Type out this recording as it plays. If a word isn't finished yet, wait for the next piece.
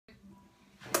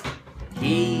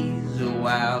He's a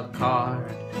wild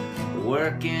card,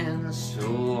 working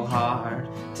so hard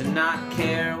to not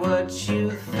care what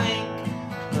you think,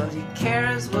 but he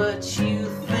cares what you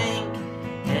think,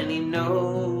 and he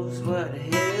knows what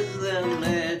his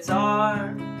limits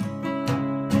are.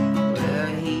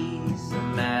 Well, he's a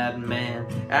madman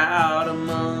out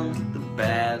among the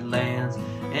badlands,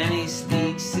 and he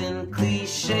speaks in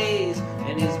cliches,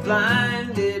 and he's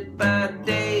blinded by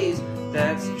days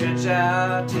that stretch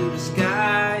out to the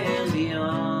sky and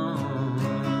beyond,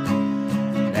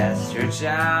 that stretch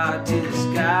out to the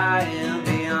sky and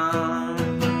beyond.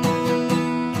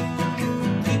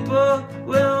 People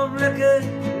will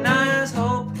recognize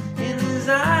hope in his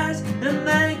eyes, and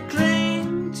they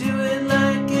cling to it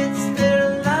like it's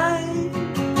their life,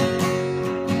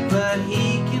 but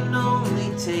he can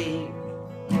only take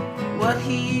what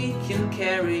he can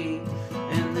carry,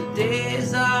 and the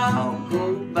days all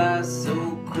go by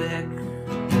so quick.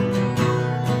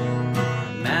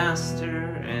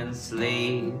 Master and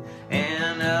slave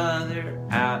and other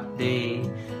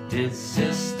outdated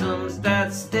systems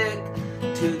that stick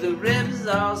to the ribs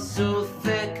all so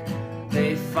thick,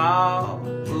 they fall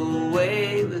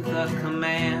away with a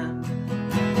command.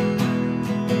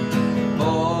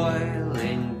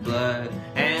 Boiling blood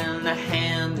and the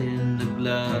hand in the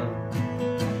glove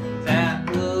that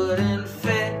wouldn't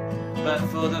fit, but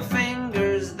for the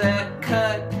fingers that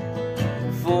cut,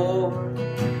 for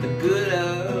the good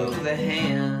of the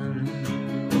hand,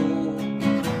 oh,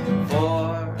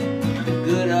 for the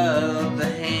good of the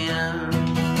hand.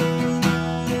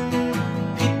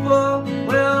 People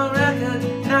will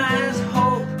recognize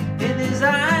hope in his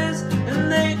eyes,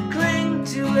 and they cling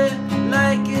to it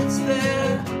like it's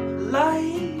their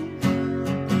life,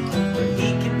 but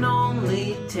he can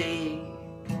only take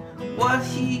what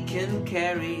he can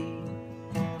carry.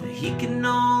 He can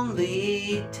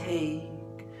only take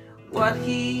what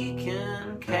he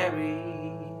can carry,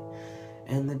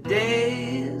 and the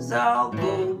days all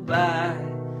go by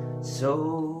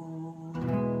so